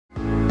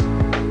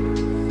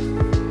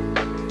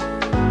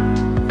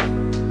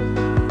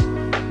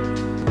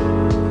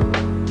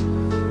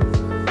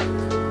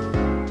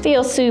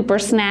Feel super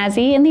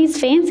snazzy in these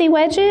fancy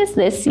wedges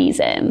this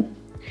season.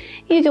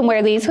 You can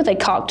wear these with a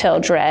cocktail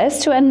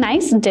dress to a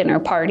nice dinner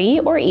party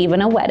or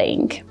even a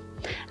wedding.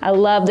 I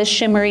love the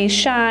shimmery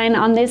shine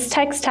on this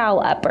textile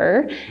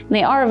upper, and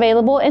they are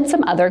available in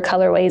some other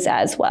colorways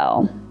as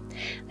well.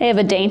 They have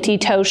a dainty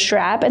toe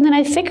strap and then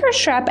a thicker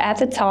strap at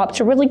the top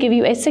to really give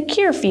you a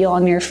secure feel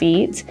on your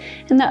feet.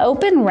 And the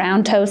open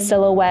round toe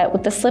silhouette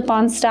with the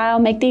slip-on style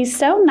make these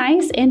so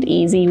nice and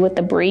easy with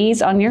the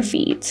breeze on your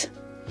feet.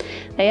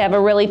 They have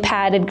a really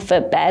padded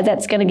footbed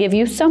that's going to give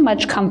you so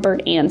much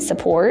comfort and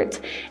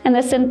support, and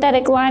the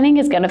synthetic lining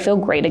is going to feel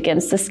great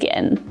against the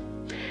skin.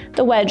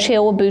 The wedge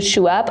heel will boost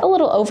you up a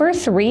little over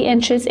 3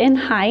 inches in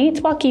height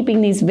while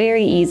keeping these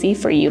very easy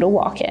for you to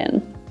walk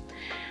in.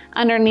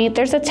 Underneath,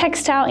 there's a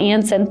textile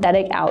and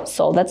synthetic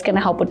outsole that's going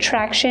to help with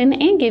traction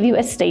and give you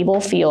a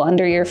stable feel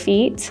under your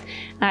feet.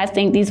 And I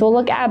think these will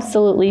look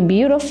absolutely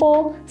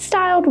beautiful,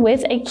 styled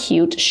with a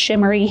cute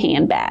shimmery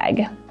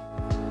handbag.